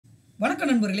வணக்கம்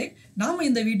நண்பர்களே, நாம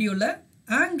இந்த வீடியோல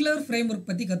ஆங்குலர் ஃப்ரேம்வொர்க்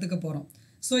பத்தி கத்துக்க போறோம்.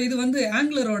 ஸோ இது வந்து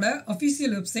ஆங்குலரோட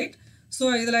அஃபிஷியல் வெப்சைட். ஸோ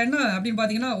இதில் என்ன அப்படின்னு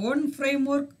பார்த்தீங்கன்னா one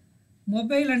framework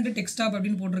mobile and desktop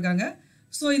அப்படின்னு போட்டிருக்காங்க.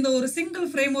 ஸோ இந்த ஒரு சிங்கிள்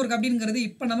ஃப்ரேம்வொர்க் அப்படிங்கிறது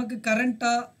இப்போ நமக்கு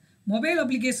கரண்ட்டாக மொபைல்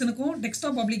அப்ளிகேஷனுக்கும்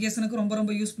டெஸ்க்டாப் அப்ளிகேஷனுக்கும்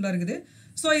ரொம்ப யூஸ்ஃபுல்லாக இருக்குது.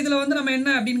 ஸோ இதில் வந்து நம்ம என்ன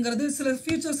அப்படிங்கிறது சில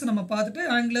ஃபீச்சர்ஸ் நம்ம பார்த்துட்டு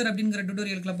ஆங்குலர் அப்படிங்கிற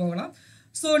டுட்டோரியலுக்குள்ள போகலாம்.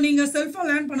 ஸோ நீங்கள் செல்ஃபாக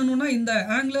லேர்ன் பண்ணணும்னா இந்த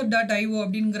angular.io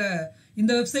அப்படிங்கிற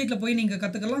இந்த வெப்சைட்டில் போய் நீங்கள்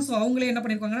கற்றுக்கலாம். ஸோ அவங்களே என்ன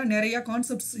பண்ணியிருப்பாங்கன்னா நிறையா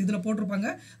கான்செப்ட்ஸ் இதில் போட்டிருப்பாங்க.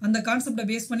 அந்த கான்செப்டை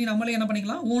பேஸ் பண்ணி நம்மளே என்ன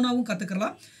பண்ணிக்கலாம், ஓனாகவும்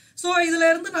கற்றுக்கலாம். ஸோ இதில்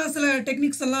இருந்து நான் சில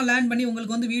டெக்னிக்ஸ் எல்லாம் லேர்ன் பண்ணி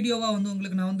உங்களுக்கு வந்து வீடியோவாக வந்து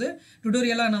உங்களுக்கு நான் வந்து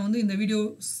டுட்டோரியலாக நான் வந்து இந்த வீடியோ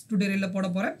டுட்டோரியலில் போட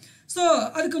போகிறேன். ஸோ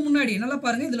அதுக்கு முன்னாடி நல்லா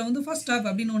பாருங்கள், இதில் வந்து ஃபர்ஸ்ட் ஆப்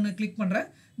அப்படின்னு ஒன்று கிளிக் பண்ணுறேன்.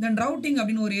 தென் ரவுட்டிங்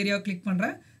அப்படின்னு ஒரு ஏரியாவை கிளிக்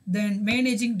பண்ணுறேன். தென்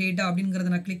மேனேஜிங் டேட்டா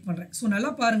அப்படிங்கிறத நான் கிளிக் பண்ணுறேன். ஸோ நல்லா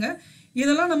பாருங்கள்,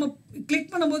 இதெல்லாம் நம்ம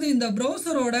கிளிக் பண்ணும்போது இந்த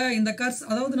ப்ரௌசரோட இந்த கர்ஸ்,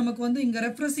 அதாவது நமக்கு வந்து இங்கே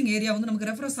ரெஃப்ரெஷிங் ஏரியா வந்து நமக்கு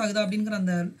ரெஃப்ரெஷ் ஆகுதா அப்படிங்கிற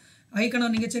அந்த ஐக்கனை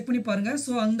நீங்கள் செக் பண்ணி பாருங்கள்.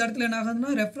 ஸோ அந்த இடத்துல என்ன ஆகுதுன்னா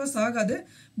ரெஃப்ரெஷ் ஆகாது,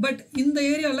 பட் இந்த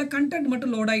ஏரியாவில் கண்டென்ட்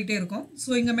மட்டும் லோட் ஆகிட்டே இருக்கும். ஸோ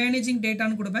இங்கே மேனேஜிங்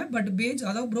டேட்டான்னு கொடுப்பேன், பட் பேஜ்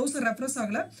அதாவது ப்ரௌசர் ரெஃப்ரெஷ்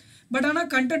ஆகலை, பட் ஆனால்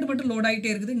கண்டென்ட் மட்டும் லோட் ஆகிட்டே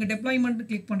இருக்குது. இங்கே டெப்ளாய்மெண்ட்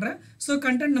கிளிக் பண்ணுறேன். ஸோ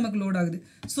கண்டென்ட் நமக்கு லோட் ஆகுது.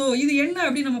 ஸோ இது என்ன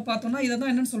அப்படின்னு நம்ம பார்த்தோம்னா இதை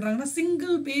தான் என்னன்னு சொல்கிறாங்கன்னா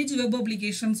சிங்கிள் பேஜ் வெப்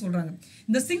அப்ளிகேஷன் சொல்கிறாங்க.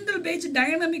 இந்த சிங்கிள் பேஜ்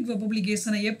டைனமிக் வெப்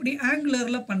அப்ளிகேஷனை எப்படி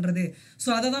ஆங்குலரில் பண்ணுறது, ஸோ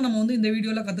அதை தான் நம்ம வந்து இந்த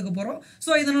வீடியோவில் கற்றுக்க போகிறோம்.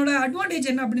 ஸோ இதனோட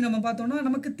அட்வான்டேஜ் என்ன அப்படின்னு நம்ம பார்த்தோம்னா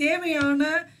நமக்கு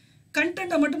தேவையான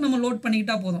கண்டென்ட்டை மட்டும் நம்ம லோட்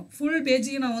பண்ணிக்கிட்டா போதும். ஃபுல்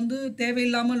பேஜையும் நான் வந்து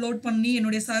தேவையில்லாமல் லோட் பண்ணி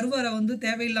என்னுடைய சர்வரை வந்து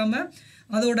தேவையில்லாமல்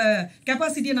அதோட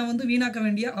கெப்பாசிட்டியை நான் வந்து வீணாக்க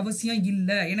வேண்டிய அவசியம்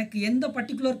இல்லை. எனக்கு எந்த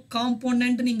பர்டிகுலர்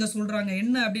காம்போனன்ட் நீங்கள் சொல்கிறாங்க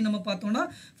என்ன அப்படின்னு நம்ம பார்த்தோம்னா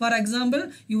for example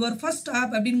your first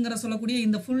of அப்படிங்கிற சொல்லக்கூடிய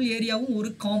இந்த ஃபுல் ஏரியாவும்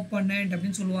ஒரு காம்போனன்ட்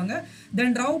அப்படின்னு சொல்லுவாங்க.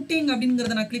 தென் ரவுட்டிங்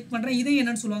அப்படிங்கிறத நான் கிளிக் பண்ணுறேன். இதே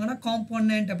என்னன்னு சொல்லுவாங்கன்னா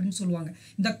காம்போனன்ட் அப்படின்னு சொல்லுவாங்க.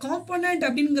 இந்த காம்போனன்ட்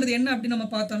அப்படிங்கிறது என்ன அப்படின்னு நம்ம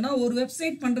பார்த்தோம்னா ஒரு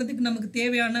வெப்சைட் பண்ணுறதுக்கு நமக்கு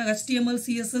தேவையான HTML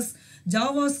CSS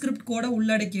ஜாவா ஸ்கிரிப்ட் கோட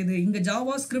உள்ளடக்கியது. இங்கே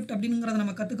ஜாவா ஸ்கிரிப்ட் அப்படிங்கிறத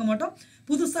நம்ம கற்றுக்க மாட்டோம்,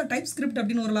 புதுசாக டைப் ஸ்கிரிப்ட்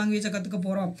அப்படின்னு ஒரு லாங்குவேஜை கற்றுக்க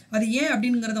போகிறோம். அது ஏன்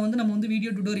அப்படிங்கிறத வந்து நம்ம வந்து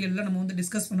வீடியோ டுட்டோரியலில் நம்ம வந்து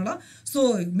டிஸ்கஸ் பண்ணலாம். ஸோ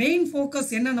மெயின்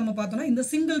ஃபோக்கஸ் என்ன நம்ம பார்த்தோம்னா இந்த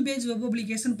சிங்கிள் பேஜ் வெப்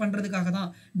அப்ளிகேஷன் பண்ணுறதுக்காக தான்,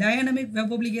 டைனமிக்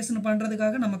வெப் அப்ளிகேஷன்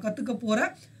பண்ணுறதுக்காக நம்ம கற்றுக்க போகிற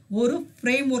ஒரு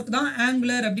ஃப்ரேம் ஒர்க் தான்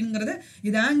ஆங்குலர் அப்படிங்கிறது.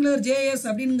 இது ஆங்குலர் JS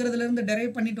அப்படிங்கிறதுலேருந்து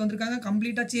டெரைவ் பண்ணிட்டு வந்திருக்காங்க,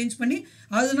 கம்ப்ளீட்டாக சேஞ்ச் பண்ணி.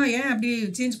 அதுனா ஏன் அப்படி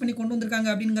சேஞ்ச் பண்ணி கொண்டு வந்திருக்காங்க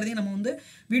அப்படிங்கிறதையும் நம்ம வந்து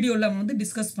வீடியோவில் நம்ம வந்து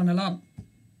டிஸ்கஸ் பண்ணலாம்.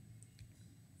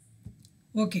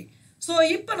 ஓகே, ஸோ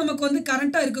இப்போ நமக்கு வந்து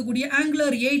கரண்ட்டாக இருக்கக்கூடிய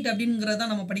Angular 8 அப்படிங்கிறத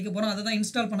நம்ம படிக்க போகிறோம். அதை தான்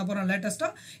இன்ஸ்டால் பண்ண போகிறோம்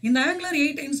லேட்டஸ்ட்டாக. இந்த Angular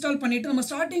 8 இன்ஸ்டால் பண்ணிவிட்டு நம்ம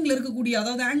ஸ்டார்டிங்கில் இருக்கக்கூடிய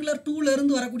அதாவது Angular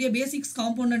 2லேருந்து வரக்கூடிய பேசிக்ஸ்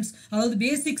காம்போனன்ட்ஸ், அதாவது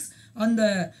பேசிக்ஸ்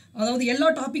அதாவது எல்லா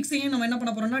டாபிக்ஸையும் நம்ம என்ன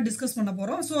பண்ண போகிறோம்னா டிஸ்கஸ் பண்ண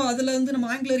போகிறோம். ஸோ அதில் வந்து நம்ம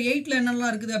Angular 8ல்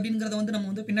என்னெல்லாம் இருக்குது அப்படிங்கிறத வந்து நம்ம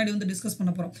வந்து பின்னாடி வந்து டிஸ்கஸ்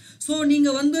பண்ண போகிறோம். ஸோ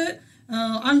நீங்கள் வந்து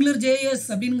Angular JS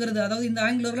அப்படிங்கிறது, அதாவது இந்த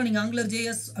ஆங்குலரில் நீங்கள் Angular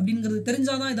JS அப்படிங்கிறது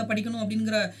தெரிஞ்சால் தான் இதை படிக்கணும்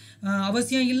அப்படிங்கிற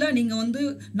அவசியம் இல்லை. நீங்கள் வந்து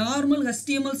நார்மல்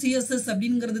HTML CSS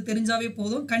அப்படிங்கிறது தெரிஞ்சாவே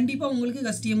போதும். கண்டிப்பாக உங்களுக்கு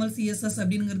HTML CSS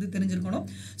அப்படிங்கிறது தெரிஞ்சிருக்கணும்.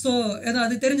 ஸோ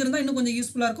அது தெரிஞ்சிருந்தால் இன்னும் கொஞ்சம்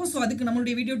யூஸ்ஃபுல்லாக இருக்கும். ஸோ அதுக்கு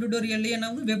நம்மளுடைய வீடியோ டுட்டோரியல்லே என்ன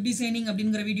வந்து வெப் டிசைனிங்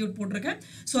அப்படிங்கிற வீடியோ போட்டிருக்கேன்.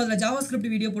 ஸோ அதில் ஜாவா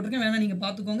ஸ்கிரிப்ட் வீடியோ போட்டிருக்கேன், வேணால் நீங்கள்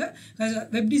பார்த்துக்கோங்க.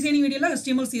 வெப் டிசைனிங் வீடியோவில்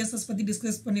HTML CSS பற்றி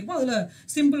டிஸ்கஸ் பண்ணியிருப்போம். அதில்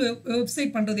சிம்பிள்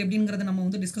வெப்சைட் பண்ணுறது எப்படிங்கிறத நம்ம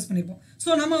வந்து டிஸ்கஸ் பண்ணியிருப்போம். ஸோ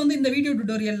நம்ம வந்து இந்த வீடியோ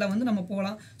டுட்டோரியலில் வந்து நம்ம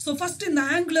போகலாம். ஸோ ஃபர்ஸ்ட் இந்த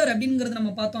ஆங்குலர் அப்படிங்கிறது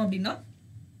நம்ம பார்த்தோம் அப்படின்னா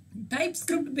type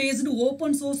script based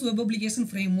open source web application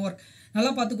frame work.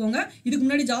 நல்லா பார்த்துக்கோங்க, இதுக்கு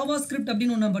முன்னாடி ஜாவா ஸ்கிரிப்ட்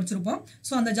அப்படின்னு ஒன்று படிச்சிருப்போம்.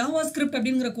 ஸோ அந்த ஜாவா ஸ்கிரிப்ட்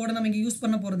அப்படிங்கிற கோடை நம்ம இங்கே யூஸ்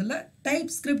பண்ண போகிறதில்ல,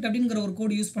 டைப் ஸ்கிரிப்ட் அப்படிங்கிற ஒரு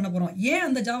கோடு யூஸ் பண்ண போகிறோம். ஏன்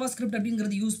அந்த ஜாவா ஸ்கிரிப்ட்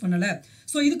அப்படிங்கிறது யூஸ் பண்ணலை?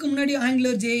 ஸோ இதுக்கு முன்னாடி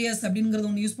Angular JS அப்படிங்கிறது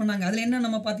ஒன்று யூஸ் பண்ணாங்க. அதில் என்ன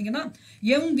நம்ம பார்த்தீங்கன்னா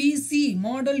MVC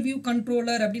மாடல் வியூ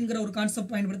கண்ட்ரோலர் அப்படிங்கிற ஒரு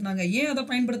கான்செப்ட் பயன்படுத்தினாங்க. ஏன் அதை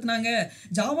பயன்படுத்தினாங்க?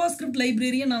 ஜாவா ஸ்கிரிப்ட்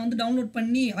லைப்ரரியை நான் வந்து டவுன்லோட்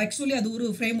பண்ணி, ஆக்சுவலி அது ஒரு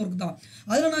ஃப்ரேம் ஒர்க் தான்,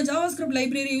 அதில் நான் ஜாவா ஸ்கிரிப்ட்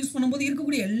லைப்ரரியை யூஸ் பண்ணும்போது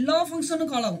இருக்கக்கூடிய எல்லா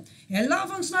ஃபங்க்ஷனும் கால் ஆகும். எல்லா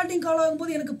ஃபங்க்ஷனாலிட்டியும் கால்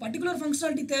ஆகும்போது எனக்கு பர்டிகுலர்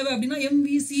ஃபங்க்ஷனாலிட்டி தேவை அப்படின்னா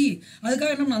MVC,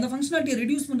 அதுக்காக என்ன அந்த ஃபங்க்ஷனாலிட்டியை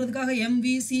ரெடியூஸ் பண்ணுறதுக்காக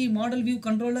MVC மாடல் வியூ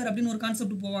கண்ட்ரோலர் அப்படின்னு ஒரு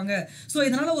கான்செப்ட் போவாங்க. ஸோ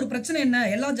இதனால் ஒரு பிரச்சனை என்ன,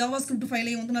 எல்லா ஜாவா ஸ்கிரிப்ட்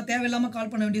ஃபைலையும் வந்து நான் தேவையில்லாமல் கால்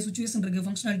பண்ண வேண்டிய சுச்சுவேஷன் இருக்குது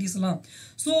ஃபங்க்ஷனாலிட்டிஸ் எல்லாம்.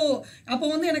 ஸோ அப்போ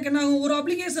வந்து எனக்கு என்ன ஆகும், ஒரு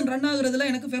அப்ளிகேஷன் ரன் ஆகுறதுல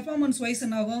எனக்கு பெர்ஃபார்மன்ஸ் வைஸ்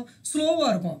என்ன ஆகும்,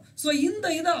 ஸ்லோவாக இருக்கும். ஸோ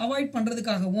இந்த இதை அவாய்ட்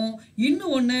பண்ணுறதுக்காகவும்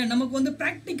இன்னும் ஒன்று நமக்கு வந்து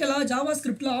ப்ராக்டிக்கலாக ஜாவா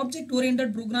ஸ்கிரிப்டில் ஆப்ஜெக்ட்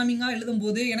ஓரியன்டட் ப்ரோக்ராமிங்காக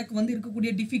எழுதும்போது எனக்கு வந்து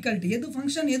இருக்கக்கூடிய டிஃபிகல்ட் எது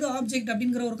ஃபங்க்ஷன் எது ஆப்ஜெக்ட்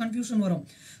அப்படிங்கிற ஒரு கன்ஃபியூஷன் வரும்.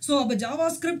 ஸோ அப்போ ஜாவா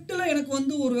ஸ்கிரிப்டில் எனக்கு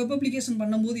வந்து ஒரு வெப் அப்ளிகேஷன்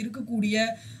பண்ணும்போது இருக்கக்கூடிய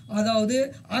அதாவது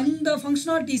அந்த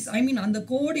ஃபங்க்ஷனாலிட்டிஸ் அந்த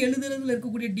கோடு எழுதுறதுல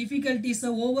இருக்கக்கூடிய டிஃபிகல்ட்டிஸை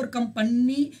ஓவர் கம்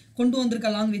பண்ணி கொண்டு வந்திருக்க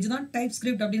லாங்குவேஜ் தான் டைப்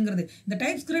ஸ்கிரிப்ட் அப்படிங்கிறது. இந்த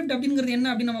டைப் ஸ்கிரிப்ட் அப்படிங்கிறது என்ன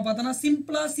அப்படின்னு நம்ம பார்த்தோம்னா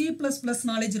சிம்பிளாக C++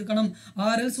 நாலேஜ் இருக்கணும்,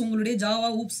 ஆர்எல்ஸ் உங்களுடைய ஜாவா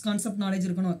ஊப்ஸ் கான்செப்ட் நாலேஜ்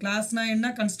இருக்கணும். கிளாஸ்னா என்ன,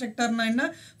 கன்ஸ்ட்ரக்டர்னா என்ன,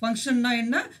 ஃபங்க்ஷன்னா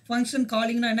என்ன, ஃபங்க்ஷன்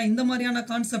காலிங்னா என்ன, இந்த மாதிரியான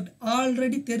கான்செப்ட்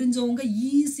ஆல்ரெடி தெரிஞ்சவங்க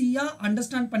ஈஸியாக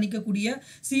அண்டர்ஸ்டாண்ட் பண்ணிக்கக்கூடிய,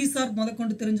 C#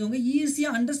 முதற்கொண்டு தெரிஞ்சவங்க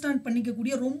ஈஸியாக அண்டர்ஸ்டாண்ட்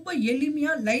பண்ணிக்கக்கூடிய ரொம்ப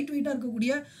எளிமையாக லைட் வெயிட் கம்ப்ளீட்டாக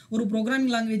இருக்கக்கூடிய ஒரு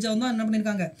ப்ரோக்ராமிங் லாங்குவேஜை வந்து என்ன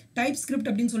பண்ணியிருக்காங்க, டைப்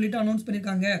ஸ்கிரிப்ட் அப்படின்னு சொல்லிட்டு அனௌன்ஸ்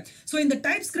பண்ணியிருக்காங்க. ஸோ இந்த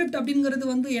டைப் ஸ்கிரிப்ட் அப்படிங்கிறது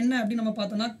வந்து என்ன அப்படின்னு நம்ம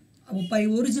பார்த்தோம்னா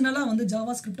ஒரிஜினலாக வந்து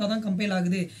ஜாவா ஸ்கிரிப்டாக தான் கம்பைல்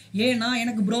ஆகுது. ஏன்னா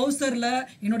எனக்கு ப்ரௌசரில்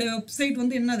என்னுடைய வெப்சைட்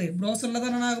வந்து என்னது ப்ரௌசரில்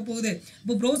தான் ஆக போகுது.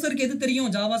 இப்போ ப்ரௌசருக்கு எது தெரியும்,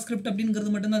 ஜாவா ஸ்கிரிப்ட்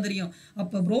அப்படிங்கிறது மட்டும்தான் தெரியும்.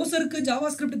 அப்போ ப்ரௌசருக்கு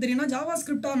ஜாவா ஸ்கிரிப்ட் தெரியும்னா ஜாவா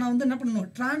ஸ்கிரிப்டாக நான் வந்து என்ன பண்ணணும்,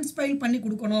 டிரான்ஸ்பைல் பண்ணி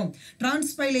கொடுக்கணும்.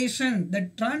 டிரான்ஸ்பைலேஷன், தட்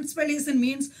டிரான்ஸ்பைலேஷன்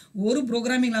மீன்ஸ் ஒரு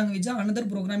ப்ரோக்ராமிங் லாங்குவேஜாக அனதர்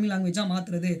ப்ரோக்ராமிங் லாங்குவேஜாக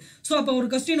மாற்றுறது. ஸோ அப்போ ஒரு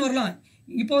கொஸ்டின் வரலாம்,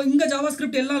 இப்போ இங்கே ஜாவா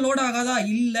ஸ்கிரிப்ட் எல்லாம் லோட் ஆகாதா?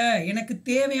 இல்லை, எனக்கு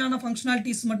தேவையான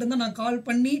ஃபங்க்ஷனாலிட்டிஸ் மட்டும்தான் நான் கால்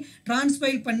பண்ணி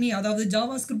டிரான்ஸ்பைல் பண்ணி, அதாவது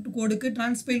ஜாவா ஸ்கிரிப்ட் கோடுக்கு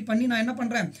டிரான்ஸ்பைல் பண்ணி நான் என்ன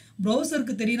பண்ணுறேன்,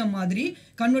 ப்ரௌசருக்கு தெரியுற மாதிரி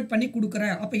கன்வெர்ட் பண்ணி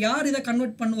கொடுக்குறேன். அப்போ யார் இதை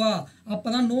கன்வெர்ட் பண்ணுவா? அப்போ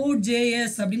தான்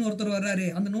Node.js அப்படின்னு ஒருத்தர் வர்றாரு.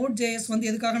 அந்த Node.js வந்து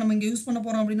எதுக்காக நம்ம இங்கே யூஸ் பண்ண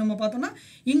போகிறோம் அப்படின்னு நம்ம பார்த்தோம்னா,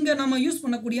 இங்கே நம்ம யூஸ்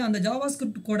பண்ணக்கூடிய அந்த ஜாவா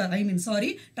ஸ்கிரிப்ட் கோட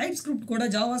டைப் ஸ்கிரிப்ட் கோட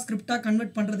ஜாவா ஸ்கிரிப்டாக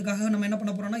கன்வெர்ட் பண்ணுறதுக்காக நம்ம என்ன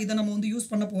பண்ண போகிறோம்னா இதை நம்ம வந்து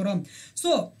யூஸ் பண்ண போகிறோம்.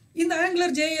 ஸோ இந்த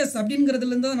ஆங்குலர் ஜேஎஸ்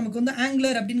அப்படிங்கிறதுலேருந்து நமக்கு வந்து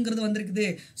ஆங்குலர் அப்படிங்கிறது வந்திருக்குது.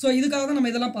 ஸோ இதுக்காக தான்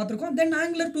நம்ம இதெல்லாம் பார்த்துருக்கோம். தென்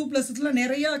ஆங்குலர் 2+ல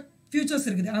நிறைய ஃபியூச்சர்ஸ்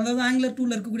இருக்குது. அதாவது ஆங்குலர்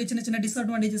 2ல இருக்கக்கூடிய சின்ன சின்ன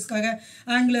டிஸ்அட்வான்டேஜஸ்க்காக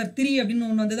ஆங்குலர் 3 அப்படின்னு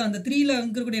ஒன்று வந்தது. அந்த 3ல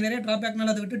இருக்கக்கூடிய நிறைய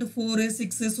ட்ராபேக்னால அதை விட்டுட்டு 4,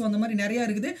 6 ஸோ அந்த மாதிரி நிறையா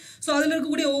இருக்குது. ஸோ அதில்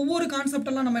இருக்கக்கூடிய ஒவ்வொரு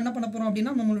கான்செப்டெல்லாம் நம்ம என்ன பண்ண போகிறோம்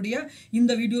அப்படின்னா நம்மளுடைய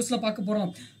இந்த வீடியோஸில் பார்க்க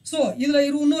போகிறோம். ஸோ இதில்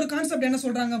இன்னொரு கான்செப்ட் என்ன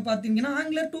சொல்கிறாங்க பார்த்தீங்கன்னா,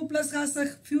 angular 2+ has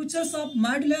a features of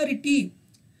modularity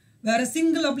where a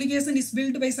single application is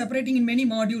built by separating in many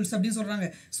modules அப்படின்னு சொல்கிறாங்க.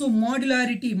 ஸோ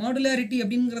மாடுலாரிட்டி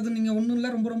அப்படிங்கிறது நீங்கள் ஒன்றும் இல்லை,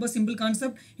 ரொம்ப ரொம்ப சிம்பிள்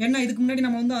கான்செப்ட். ஏன்னா இதுக்கு முன்னாடி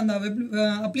நம்ம வந்து அந்த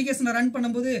அப்ளிகேஷனை ரன்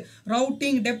பண்ணும்போது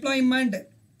ரவுட்டிங், டெப்ளாய்மெண்ட்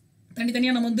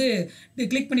தனித்தனியாக நம்ம வந்து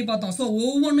கிளிக் பண்ணி பார்த்தோம். ஸோ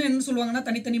ஒவ்வொன்றும் என்ன சொல்லுவாங்கன்னா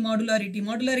தனித்தனி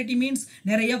மாடுலாரிட்டி மீன்ஸ்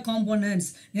நிறைய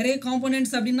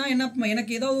காம்போனன்ட்ஸ் அப்படின்னா என்ன,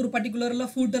 எனக்கு ஏதாவது ஒரு பர்டிகுலரில்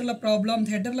ஃபூட்டரில் ப்ராப்ளம்,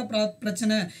 ஹெட்டரில்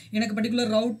பிரச்சனை, எனக்கு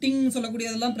பர்டிகுலர் ரவுட்டிங்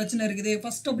சொல்லக்கூடியதெல்லாம் பிரச்சனை இருக்குது,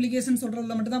 ஃபர்ஸ்ட் அப்ளிகேஷன்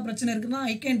சொல்கிறதுல மட்டும் தான் பிரச்சனை இருக்குன்னா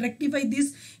I can rectify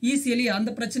this easily.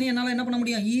 அந்த பிரச்சனையை என்னால் என்ன பண்ண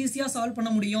முடியும், ஈஸியாக சால்வ்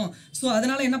பண்ண முடியும். ஸோ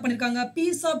அதனால் என்ன பண்ணியிருக்காங்க,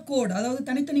 பீஸ் ஆஃப் கோட், அதாவது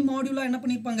தனித்தனி மாடியூலாக என்ன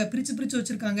பண்ணியிருப்பாங்க, பிரித்து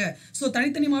வச்சுருக்காங்க. ஸோ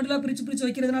தனித்தனி மாடியூலாக பிரித்து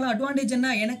வைக்கிறதுனால அட்வான்டேஜ்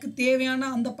என்ன, எனக்கு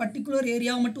தேவையான அந்த பர்டிகுலர்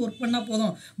ஏரியாவை மட்டும் ஒர்க் பண்ணால்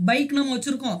போதும். பைக் நம்ம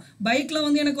வச்சுருக்கோம், பைக்கில்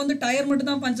வந்து எனக்கு வந்து டயர் மட்டும்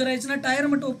தான் பஞ்சர் ஆயிடுச்சுன்னா டயரை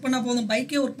மட்டும் ஒர்க் பண்ணால் போதும்,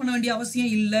 பைக்கே ஒர்க் பண்ண வேண்டிய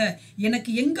அவசியம் இல்லை. எனக்கு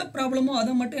எங்கே ப்ராப்ளமோ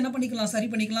அதை மட்டும் என்ன பண்ணிக்கலாம், சரி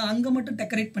பண்ணிக்கலாம். அங்கே மட்டும்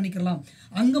டெக்கரேட் பண்ணிக்கலாம்,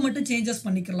 அங்கே மட்டும் சேஞ்சஸ்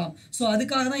பண்ணிக்கலாம். ஸோ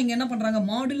அதுக்காக தான் இங்கே என்ன பண்ணுறாங்க,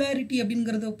 மாடுலாரிட்டி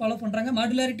அப்படிங்கிறது ஃபாலோ பண்ணுறாங்க.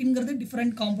 மாடுலாரிட்டிங்கிறது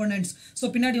டிஃப்ரெண்ட் காம்போனன்ட்ஸ். ஸோ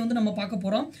பின்னாடி வந்து நம்ம பார்க்க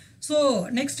போகிறோம். ஸோ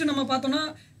நெக்ஸ்ட் நம்ம பார்த்தோம்னா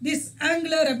திஸ்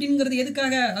ஆங்குலர் அப்படிங்கிறது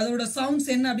எதுக்காக, அதோட சவுண்ட்ஸ்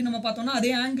என்ன அப்படின்னு நம்ம பார்த்தோம்னா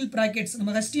அதே ஆங்கிள் ப்ராக்கெட்ஸ்,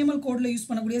 நம்ம HTML கோடில் யூஸ்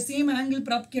பண்ணக்கூடிய சேம் ஆங்கிள்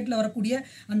ப்ராக்கெட்டில் வரக்கூடிய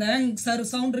அந்த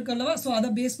சவுண்ட் இருக்குல்லவா. ஸோ அதை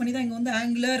பேஸ் பண்ணி தான் இங்கே வந்து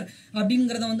ஆங்குலர்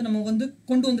அப்படிங்கிறத வந்து நம்ம வந்து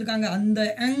கொண்டு வந்திருக்காங்க. அந்த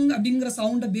அப்படிங்கிற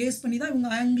சவுண்டை பேஸ் பண்ணி தான்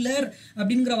இவங்க ஆங்குலர்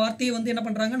அப்படிங்கிற வார்த்தையை வந்து என்ன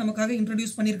பண்ணுறாங்க, நமக்காக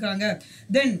இன்ட்ரடியூஸ் பண்ணியிருக்காங்க.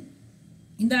 தென்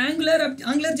இந்த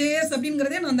ஆங்குலர் ஜேஎஸ்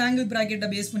அப்படிங்கிறதே நான் அந்த ஆங்கிள் ப்ராக்கெட்டை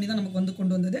பேஸ் பண்ணி தான் நமக்கு வந்து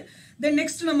கொண்டு வந்தது. தென்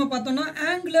நெக்ஸ்ட் நம்ம பார்த்தோம்னா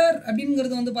ஆங்குலர்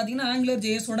அப்படிங்கிறது வந்து பார்த்தீங்கன்னா ஆங்குலர்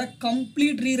ஜேஎஸோட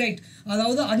கம்ப்ளீட் ரீரைட்,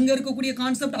 அதாவது அங்கே இருக்கக்கூடிய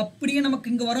கான்செப்ட் அப்படியே நமக்கு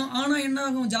இங்கே வரும். ஆனால் என்ன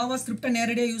ஆகும், ஜாவா ஸ்கிரிப்டை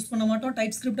நேரடியாக யூஸ் பண்ண மாட்டோம்,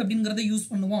 டைப் ஸ்கிரிப்ட் அப்படிங்கிறத யூஸ்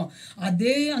பண்ணுவோம்.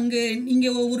 அதே அங்கே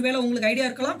இங்கே ஒருவேளை உங்களுக்கு ஐடியா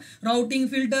இருக்கலாம், ரவுட்டிங்,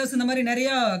 ஃபில்டர்ஸ் இந்த மாதிரி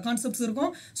நிறையா கான்செப்ட்ஸ்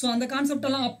இருக்கும். ஸோ அந்த கான்செப்ட்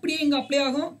எல்லாம் அப்படியே இங்கே அப்ளை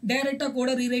ஆகும், டைரெக்டாக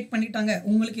கூட ரீரைட் பண்ணிட்டாங்க.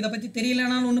 உங்களுக்கு இதை பற்றி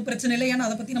தெரியலனாலும் ஒன்றும் பிரச்சனை இல்லை, ஏன்னா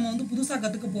அதை பற்றி நம்ம வந்து புதுசாக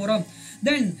கற்றுக்க போகிறோம்.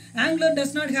 Then Angular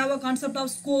does not have a concept of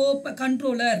scope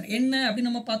controller. என்ன அப்படி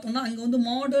நம்ம பார்த்தோம்னா அங்க வந்து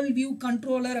மாடல் வியூ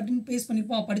கண்ட்ரோலர் அப்படின்னு பேஸ்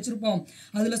பண்ணிருப்போம், படிச்சிருப்போம்.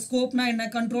 அதுல ஸ்கோப்னா என்ன,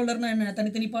 கண்ட்ரோலர்னா என்ன,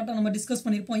 தனித்தனி பார்ட்டா நம்ம டிஸ்கஸ்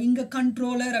பண்ணிருப்போம். இங்க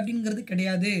கண்ட்ரோலர் அப்படிங்கிறது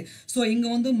கிடையாது. ஸோ இங்க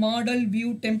வந்து மாடல்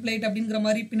வியூ டெம்ப்ளேட் அப்படிங்கிற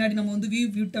மாதிரி பின்னாடி நம்ம வந்து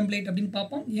வியூ டெம்ப்ளேட் அப்படின்னு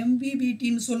பார்ப்போம்,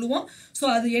 MVVTன்னு சொல்லுவோம். ஸோ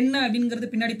அது என்ன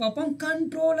அப்படிங்கிறது பின்னாடி பார்ப்போம்.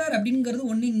 கண்ட்ரோலர் அப்படிங்கிறது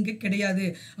ஒன்று இங்கே கிடையாது,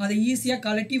 அதை ஈஸியாக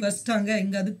கலட்டி வச்சிட்டாங்க,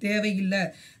 இங்கே அது தேவையில்லை.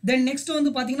 தென் நெக்ஸ்ட்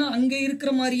வந்து பார்த்தீங்கன்னா அங்கே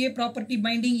இருக்கிற மாதிரியே ப்ராப்பர்ட்டி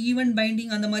பைண்டிங், ஈவென்ட்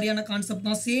பைண்டிங் அந்த மாதிரியான கான்செப்ட்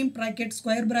தான். Same bracket,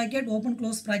 square bracket, open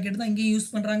close bracket தான் இங்கே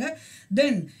யூஸ் பண்ணுறாங்க.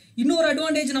 தென் இன்னொரு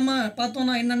அட்வான்டேஜ் நம்ம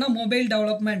பார்த்தோம்னா என்னன்னா மொபைல்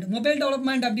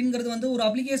டெவலப்மெண்ட் அப்படிங்கிறது வந்து ஒரு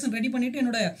அப்ளிகேஷன் ரெடி பண்ணிட்டு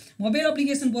என்னோட மொபைல்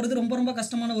அப்ளிகேஷன் போகிறது ரொம்ப ரொம்ப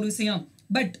கஷ்டமான ஒரு விஷயம்.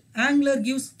 But Angular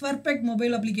gives perfect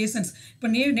mobile applications. இப்போ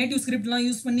நேட்டிவ் ஸ்கிரிப்ட்லாம்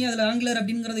யூஸ் பண்ணி அதில் Angular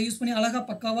அப்படிங்கிறத யூஸ் பண்ணி அழகாக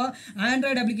பக்காவாக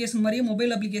ஆண்ட்ராய்டு அப்ளிகேஷன் மாதிரியே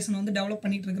மொபைல் அப்ளிகேஷன் வந்து டெவலப்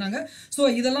பண்ணிட்டு இருக்காங்க. ஸோ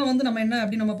இதெல்லாம் வந்து நம்ம என்ன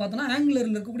அப்படின்னு நம்ம பார்த்தோம்னா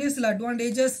Angularல இருக்கக்கூடிய சில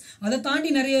அட்வான்டேஜஸ், அதை தாண்டி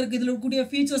நிறைய இருக்குது. இதில் இருக்கக்கூடிய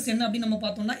ஃபீச்சர்ஸ் என்ன அப்படின்னு நம்ம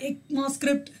பார்த்தோம்னா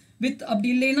ECMAScript வித், அப்படி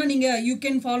இல்லைன்னா நீங்கள் யூ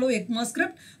கேன் ஃபாலோ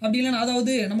ECMAScript, அப்படி இல்லைன்னா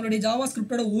அதாவது நம்மளுடைய ஜாவா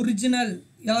ஸ்கிரிப்டோட ஒரிஜினல்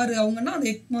யார் அவங்கன்னா அந்த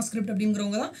ECMAScript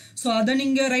அப்படிங்கிறவங்க தான். ஸோ அதை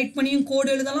நீங்கள் ரைட் பண்ணியும்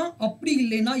கோடு எழுதலாம். அப்படி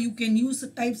இல்லைன்னா you can use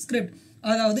type script,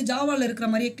 அதாவது ஜாவாவில் இருக்கிற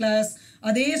மாதிரியே கிளாஸ்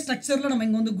அதே ஸ்ட்ரக்சரில் நம்ம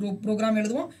இங்கே வந்து ப்ரோக்ராம்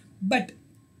எழுதுவோம். பட்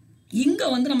இங்கே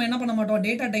வந்து நம்ம என்ன பண்ண மாட்டோம்,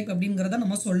 டேட்டா டைப் அப்படிங்கிறத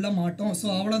நம்ம சொல்ல மாட்டோம். ஸோ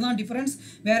அவ்வளோதான் டிஃபரன்ஸ்,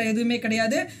 வேறு எதுவுமே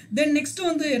கிடையாது. தென் நெக்ஸ்ட்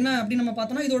வந்து என்ன அப்படின்னு நம்ம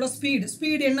பார்த்தோம்னா இதோட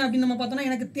ஸ்பீட் என்ன அப்படின்னு நம்ம பார்த்தோம்னா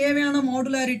எனக்கு தேவையான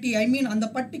மாடுலாரிட்டி, ஐ மீன் அந்த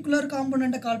பர்டிகுலர்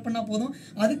காம்பனண்ட்டை கால் பண்ணால் போதும்,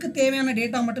 அதுக்கு தேவையான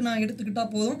டேட்டா மட்டும் நான்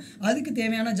எடுத்துக்கிட்டால் போதும், அதுக்கு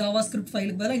தேவையான ஜாவா ஸ்கிரிப்ட்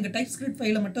ஃபைலுக்கு பதிலாக இங்கே டைப் ஸ்கிரிப்ட்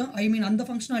ஃபைலை மட்டும், ஐ மீன் அந்த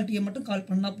ஃபங்க்ஷனாலிட்டியை மட்டும் கால்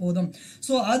பண்ணால் போதும்.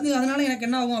 ஸோ அதனால எனக்கு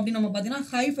என்ன ஆகும் அப்படின்னு நம்ம பார்த்தீங்கன்னா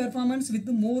high performance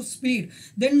with more speed.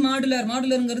 தென்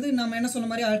மாடுலருங்கிறது நம்ம என்ன சொன்ன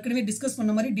மாதிரி ஏற்கனவே டிஸ்கஸ்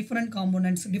பண்ண மாதிரி டிஃப்ரெண்ட்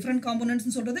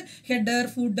காம்போனன்ட்ஸ் சொல்றது ஹெட்டர்,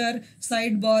 ஃபூட்டர்,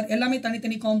 சைட் பார் எல்லாமே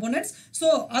தனித்தனி காம்போனன்ட்ஸ். ஸோ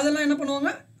அதெல்லாம் என்ன பண்ணுவாங்க,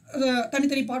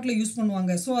 தனித்தனி பார்ட்டில் யூஸ்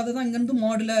பண்ணுவாங்க. ஸோ அதுதான் இங்கேருந்து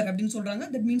மாடுலர் அப்படின்னு சொல்கிறாங்க.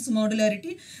 That means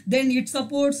modularity. Then it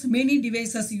supports many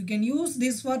devices. You can use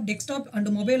this for desktop and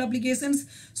mobile applications.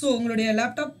 So உங்களுடைய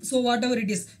laptop, so what ever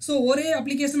it is. So ஒரே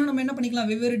அப்ளிகேஷனை நம்ம என்ன பண்ணிக்கலாம்,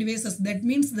 வெவ்வேறு devices. That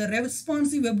means the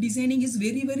responsive web designing is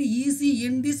very very easy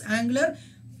in this angular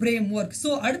framework. So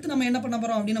அடுத்து நம்ம என்ன பண்ண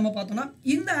போகிறோம் அப்படின்னு நம்ம பார்த்தோம்னா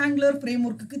இந்த ஆங்குலர்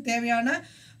ஃப்ரேம்ஒர்க்குக்கு தேவையான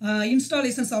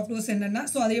இன்ஸ்டாலேஷன் சாஃப்ட்வேர்ஸ் என்னென்ன,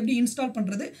 ஸோ அதை எப்படி இன்ஸ்டால்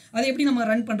பண்ணுறது, அதை எப்படி நம்ம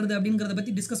ரன் பண்ணுறது அப்படிங்கிறத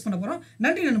பற்றி டிஸ்கஸ் பண்ண போகிறோம்.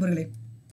 நன்றி நண்பர்களே.